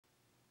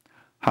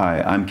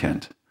Hi, I'm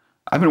Kent.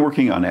 I've been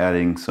working on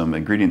adding some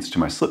ingredients to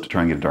my slip to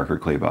try and get a darker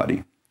clay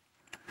body.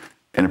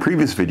 In a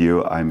previous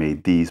video, I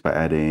made these by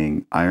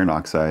adding iron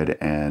oxide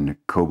and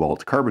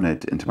cobalt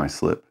carbonate into my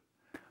slip.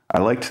 I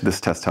liked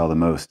this test tile the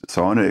most,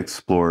 so I want to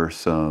explore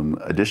some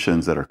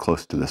additions that are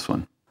close to this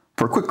one.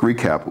 For a quick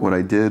recap, what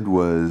I did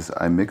was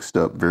I mixed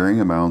up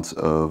varying amounts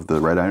of the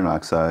red iron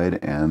oxide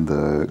and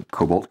the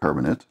cobalt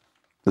carbonate.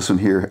 This one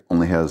here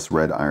only has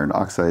red iron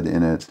oxide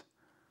in it.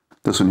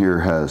 This one here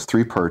has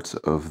 3 parts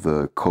of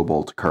the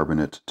cobalt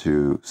carbonate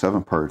to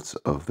 7 parts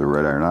of the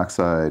red iron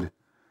oxide.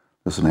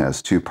 This one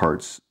has 2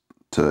 parts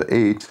to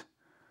 8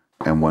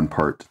 and 1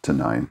 part to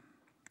 9.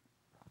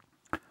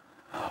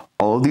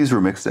 All of these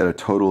were mixed at a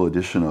total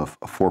addition of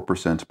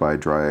 4% by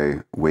dry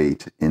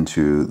weight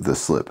into the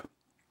slip.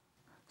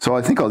 So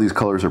I think all these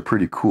colors are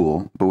pretty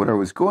cool, but what I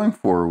was going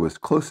for was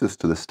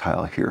closest to this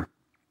tile here.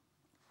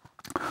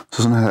 So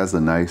this one has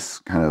a nice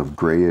kind of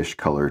grayish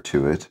color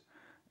to it.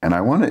 And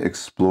I want to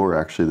explore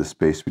actually the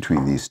space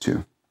between these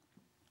two.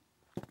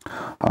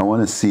 I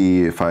want to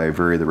see if I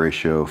vary the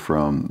ratio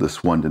from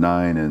this 1 to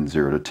 9 and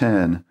 0 to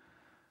 10,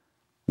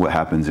 what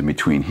happens in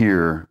between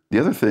here. The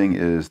other thing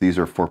is these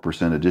are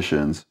 4%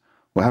 additions.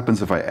 What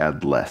happens if I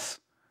add less?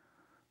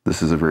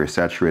 This is a very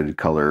saturated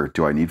color.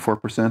 Do I need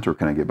 4% or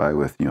can I get by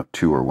with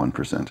 2 or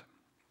 1%?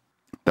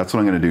 That's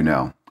what I'm going to do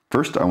now.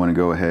 First, I want to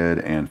go ahead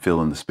and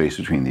fill in the space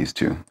between these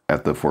two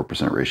at the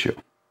 4% ratio.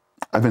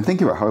 I've been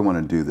thinking about how I want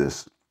to do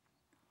this.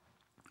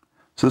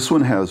 So this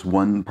one has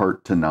 1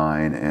 part to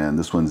 9 and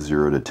this one's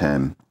 0 to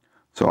 10.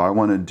 So I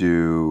want to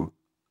do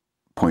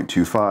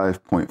 0.25,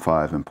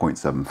 0.5, and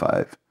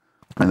 0.75.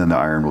 And then the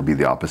iron will be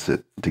the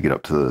opposite to get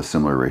up to the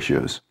similar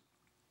ratios.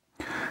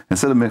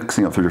 Instead of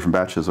mixing up 3 different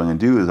batches, what I'm going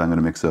to do is I'm going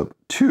to mix up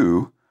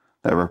 2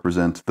 that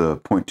represent the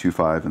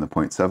 0.25 and the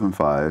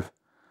 0.75.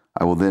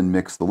 I will then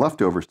mix the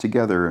leftovers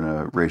together in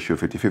a ratio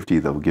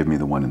 50-50 that will give me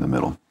the one in the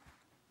middle.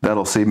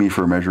 That'll save me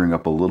for measuring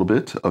up a little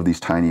bit of these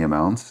tiny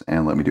amounts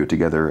and let me do it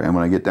together. And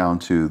when I get down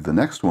to the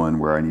next one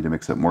where I need to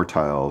mix up more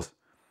tiles,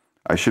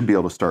 I should be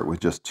able to start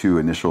with just 2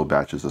 initial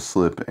batches of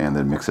slip and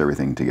then mix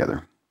everything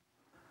together.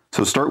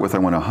 So to start with, I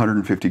want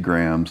 150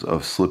 grams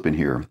of slip in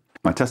here.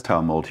 My test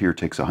tile mold here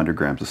takes 100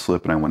 grams of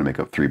slip and I want to make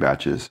up 3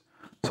 batches.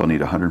 So I'll need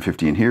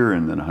 150 in here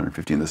and then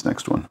 150 in this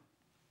next one.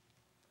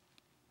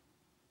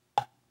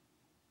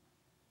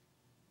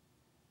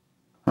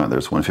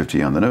 There's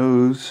 150 on the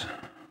nose.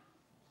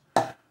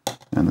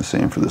 And the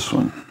same for this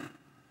one.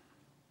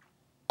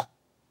 All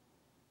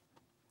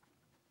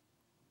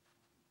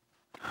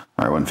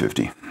right,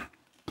 150.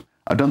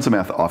 I've done some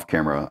math off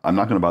camera. I'm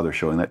not going to bother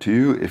showing that to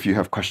you. If you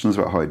have questions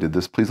about how I did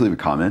this, please leave a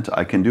comment.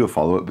 I can do a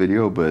follow-up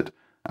video, but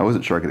I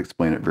wasn't sure I could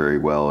explain it very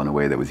well in a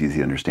way that was easy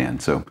to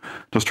understand. So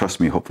just trust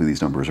me, hopefully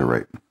these numbers are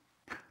right.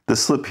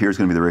 This slip here is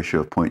going to be the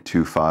ratio of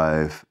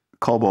 0.25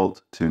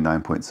 cobalt to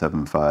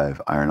 9.75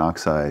 iron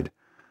oxide.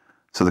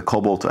 So the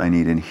cobalt I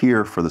need in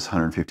here for this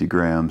 150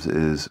 grams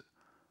is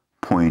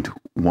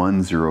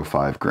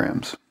 0.105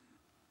 grams.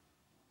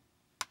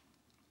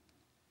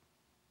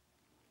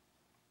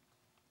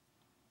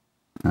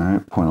 All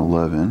right,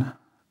 0.11,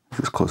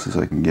 as close as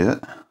I can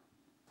get.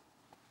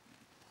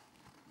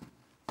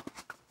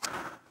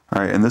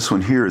 All right, and this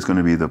one here is going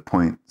to be the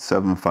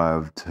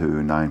 0.75 to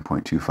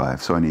 9.25,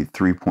 so I need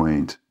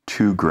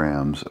 3.2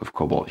 grams of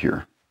cobalt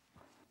here.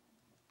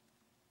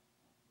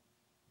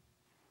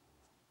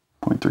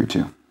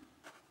 0.32.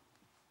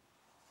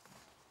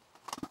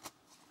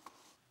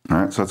 All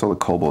right, so that's all the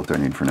cobalt I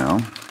need for now.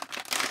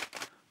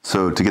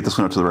 So to get this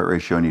one up to the right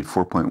ratio, I need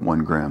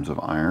 4.1 grams of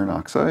iron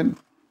oxide.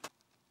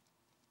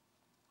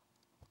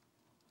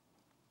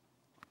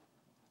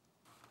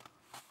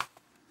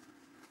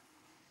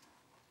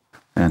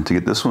 And to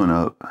get this one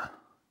up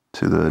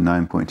to the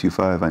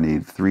 9.25, I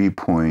need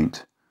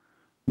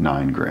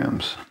 3.9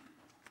 grams.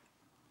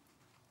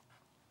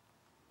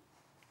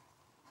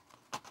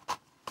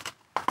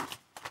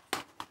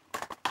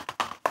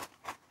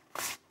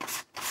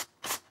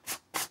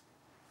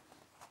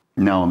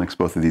 Now I'll mix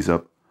both of these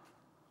up.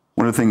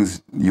 One of the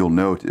things you'll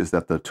note is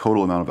that the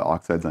total amount of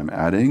oxides I'm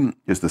adding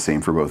is the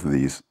same for both of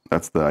these.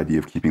 That's the idea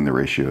of keeping the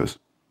ratios.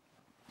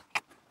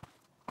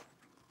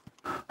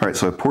 All right,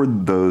 so I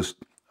poured those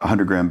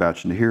 100 gram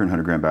batch into here and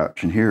 100 gram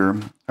batch in here.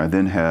 I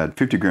then had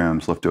 50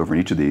 grams left over in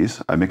each of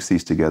these. I mixed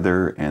these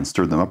together and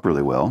stirred them up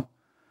really well.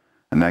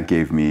 And that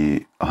gave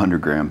me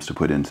 100 grams to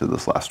put into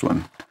this last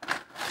one.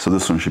 So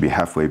this one should be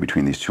halfway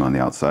between these two on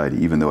the outside,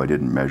 even though I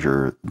didn't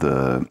measure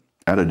the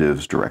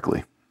additives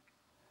directly.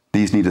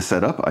 These need to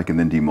set up. I can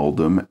then demold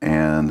them,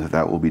 and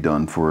that will be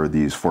done for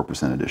these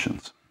 4%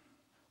 additions.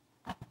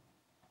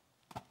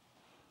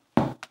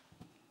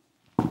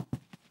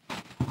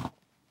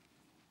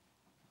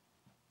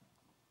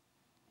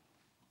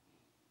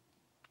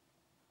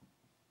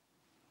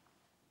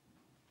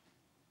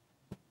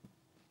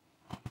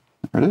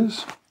 There it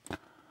is.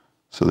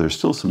 So there's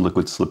still some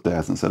liquid slip that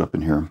hasn't set up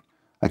in here.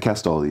 I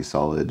cast all these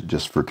solid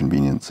just for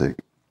convenience sake.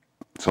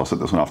 So I'll set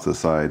this one off to the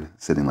side,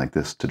 sitting like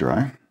this to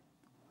dry.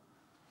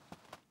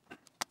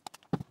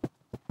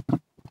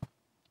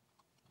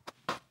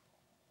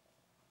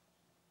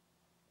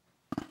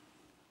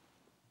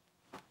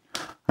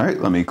 All right,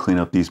 let me clean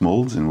up these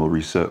molds and we'll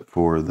reset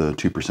for the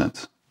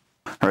 2%.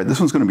 All right, this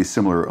one's going to be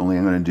similar, only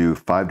I'm going to do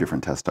 5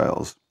 different test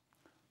tiles.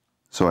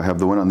 So I have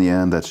the one on the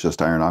end that's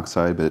just iron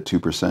oxide, but at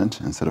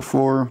 2% instead of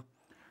 4.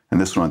 And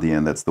this one on the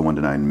end, that's the 1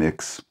 to 9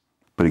 mix,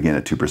 but again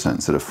at 2%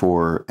 instead of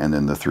 4, and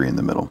then the 3 in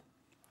the middle.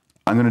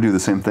 I'm going to do the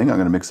same thing. I'm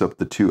going to mix up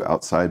the 2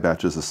 outside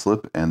batches of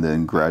slip and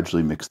then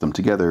gradually mix them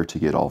together to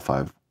get all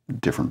 5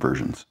 different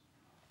versions.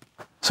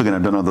 So again,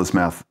 I've done all this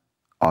math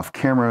off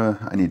camera.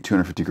 I need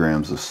 250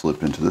 grams of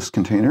slip into this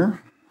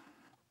container.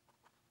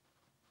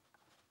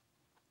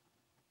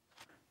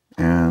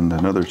 And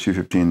another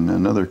 250 in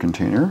another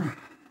container.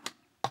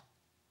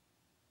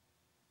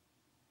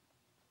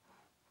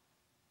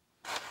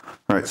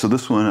 All right, so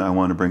this one I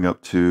want to bring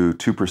up to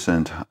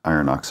 2%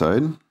 iron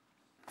oxide.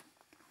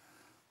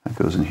 That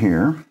goes in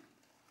here.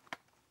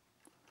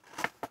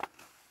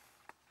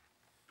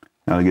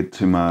 Now to get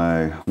to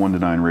my 1 to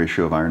 9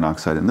 ratio of iron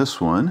oxide in this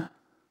one,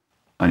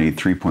 I need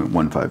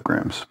 3.15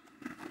 grams.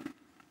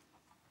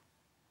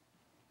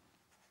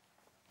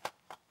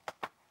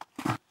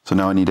 So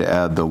now I need to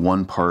add the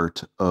 1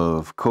 part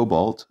of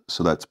cobalt,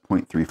 so that's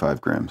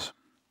 0.35 grams.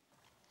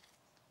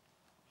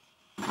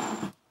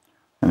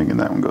 And again,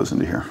 that one goes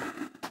into here.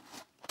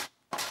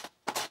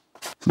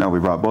 So now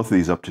we brought both of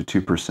these up to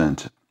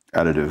 2%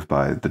 additive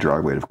by the dry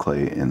weight of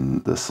clay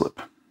in the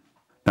slip.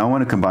 Now I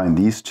want to combine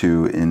these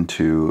two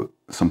into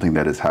something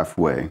that is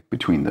halfway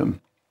between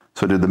them.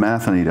 So I did the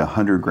math, I need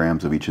 100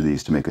 grams of each of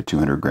these to make a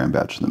 200 gram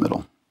batch in the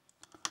middle.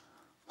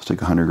 Let's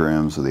take 100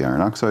 grams of the iron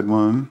oxide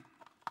one.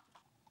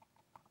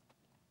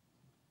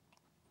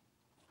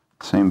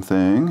 Same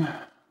thing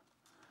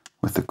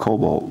with the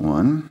cobalt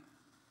one.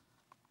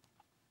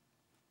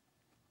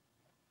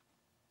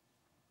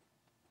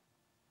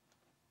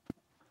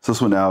 So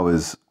this one now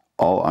is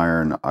all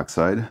iron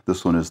oxide.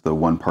 This one is the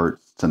 1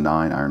 part to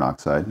 9 iron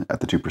oxide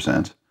at the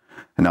 2%.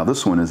 And now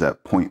this one is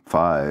at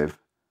 0.5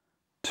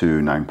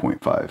 to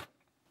 9.5.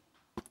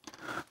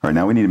 All right,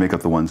 now we need to make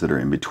up the ones that are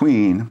in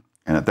between.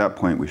 And at that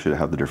point, we should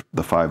have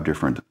the 5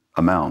 different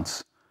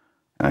amounts,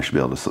 and I should be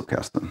able to slip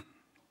cast them.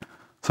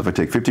 So if I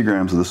take 50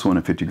 grams of this one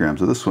and 50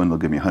 grams of this one, they'll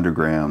give me 100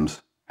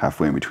 grams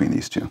halfway in between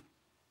these two.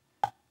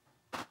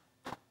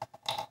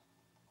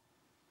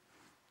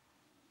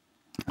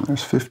 And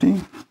there's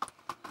 50.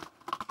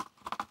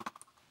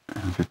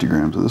 And 50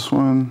 grams of this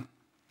one.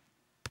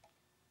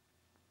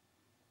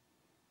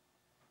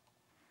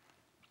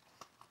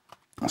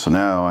 So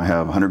now I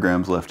have 100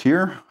 grams left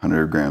here,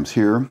 100 grams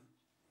here.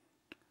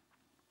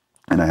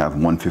 And I have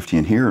 150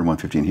 in here and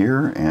 150 in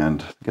here,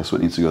 and guess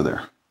what needs to go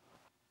there?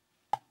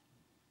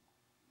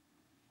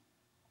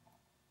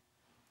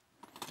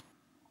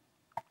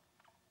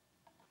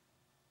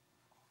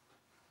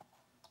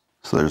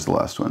 So there's the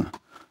last one.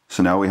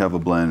 So now we have a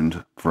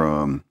blend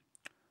from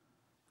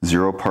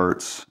 0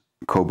 parts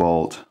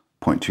cobalt,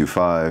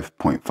 0.25,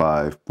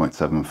 0.5,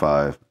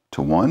 0.75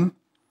 to 1.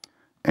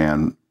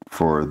 And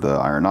for the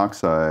iron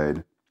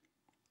oxide,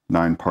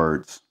 9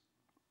 parts,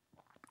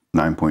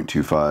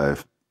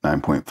 9.25,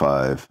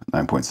 9.5,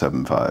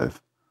 9.75,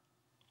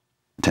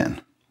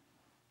 10.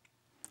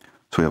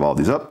 So we have all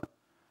these up.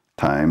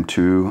 Time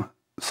to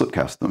slip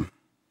cast them.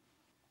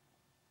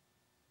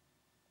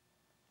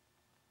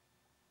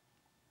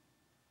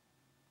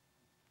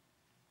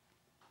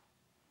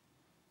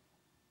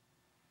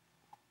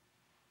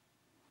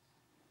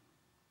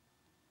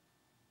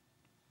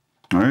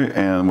 All right,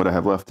 and what I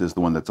have left is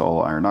the one that's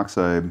all iron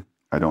oxide.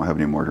 I don't have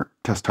any more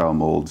test tile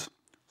molds,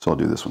 so I'll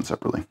do this one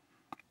separately.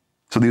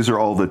 So these are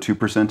all the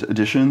 2%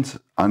 additions.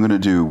 I'm going to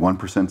do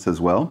 1%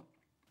 as well.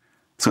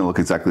 It's going to look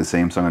exactly the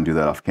same, so I'm going to do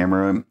that off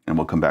camera, and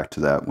we'll come back to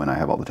that when I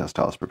have all the test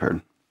tiles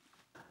prepared.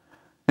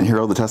 And here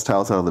are all the test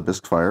tiles out of the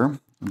bisque fire.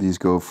 These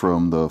go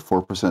from the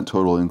 4%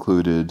 total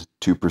included,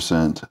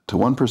 2% to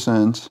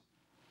 1%,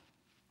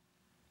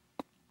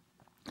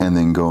 and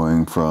then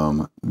going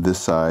from this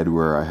side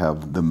where I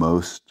have the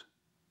most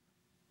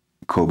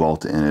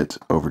cobalt in it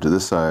over to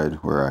this side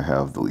where I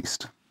have the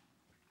least.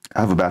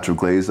 I have a batch of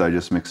glaze that I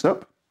just mixed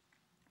up.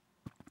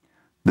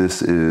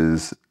 This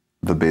is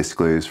the base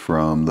glaze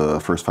from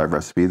the first 5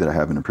 recipe that I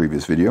have in a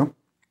previous video.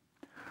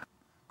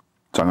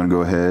 So I'm going to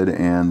go ahead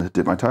and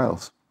dip my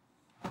tiles.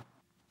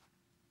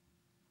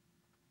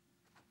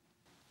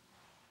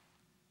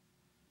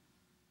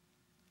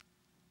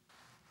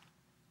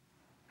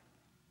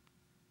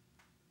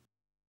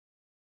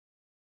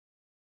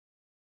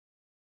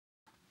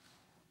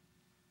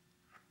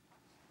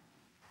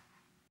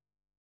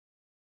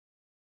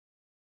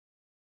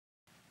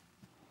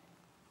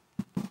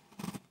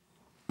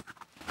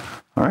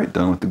 All right,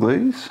 done with the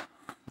glaze.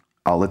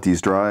 I'll let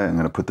these dry. I'm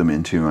going to put them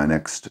into my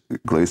next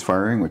glaze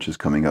firing, which is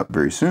coming up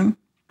very soon.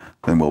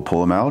 Then we'll pull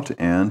them out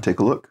and take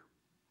a look.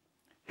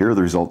 Here are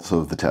the results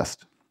of the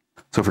test.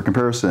 So for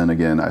comparison,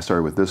 again, I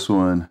started with this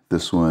one,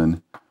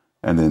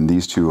 and then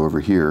these two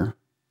over here.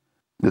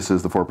 This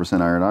is the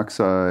 4% iron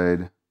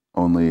oxide,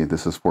 only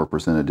this is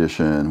 4%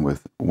 addition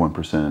with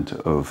 1%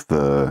 of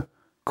the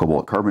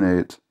cobalt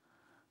carbonate.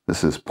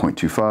 This is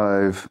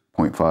 0.25,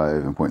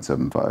 0.5, and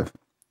 0.75.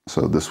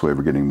 So this way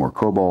we're getting more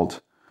cobalt,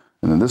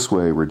 And then this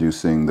way,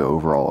 reducing the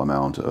overall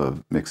amount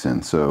of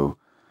mix-in. So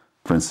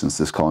for instance,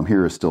 this column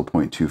here is still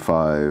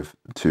 0.25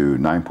 to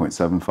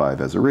 9.75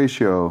 as a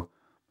ratio.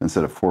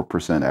 Instead of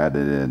 4%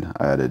 added in,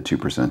 I added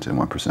 2% and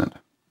 1%.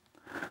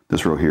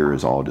 This row here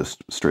is all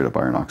just straight up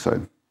iron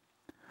oxide.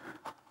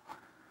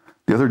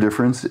 The other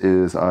difference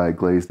is I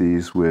glazed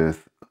these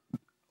with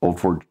Old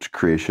Forge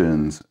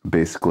Creations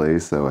base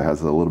glaze, so it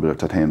has a little bit of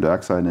titanium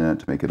dioxide in it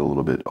to make it a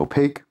little bit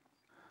opaque.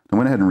 I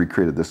went ahead and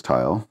recreated this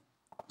tile,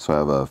 so I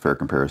have a fair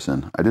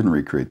comparison. I didn't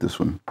recreate this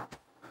one.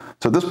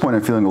 So at this point,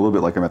 I'm feeling a little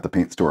bit like I'm at the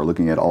paint store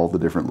looking at all the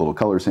different little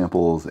color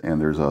samples,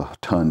 and there's a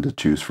ton to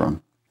choose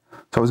from.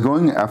 So I was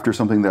going after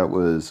something that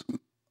was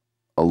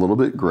a little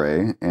bit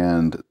gray,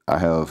 and I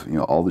have,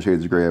 all the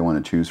shades of gray I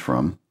want to choose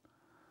from.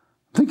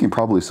 I'm thinking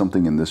probably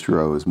something in this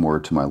row is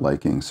more to my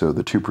liking. So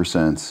the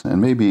 2%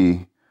 and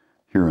maybe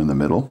here in the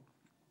middle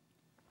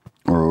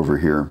or over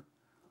here.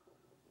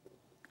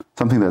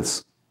 Something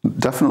that's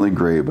definitely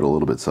gray, but a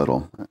little bit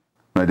subtle.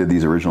 When I did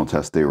these original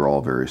tests, they were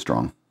all very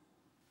strong.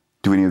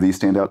 Do any of these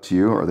stand out to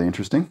you? Are they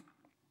interesting?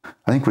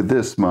 I think with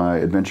this, my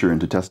adventure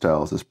into test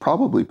tiles is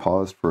probably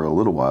paused for a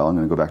little while. I'm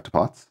going to go back to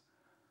pots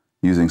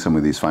using some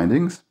of these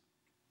findings.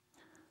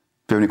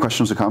 If you have any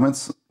questions or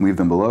comments, leave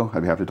them below.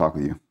 I'd be happy to talk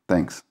with you.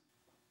 Thanks.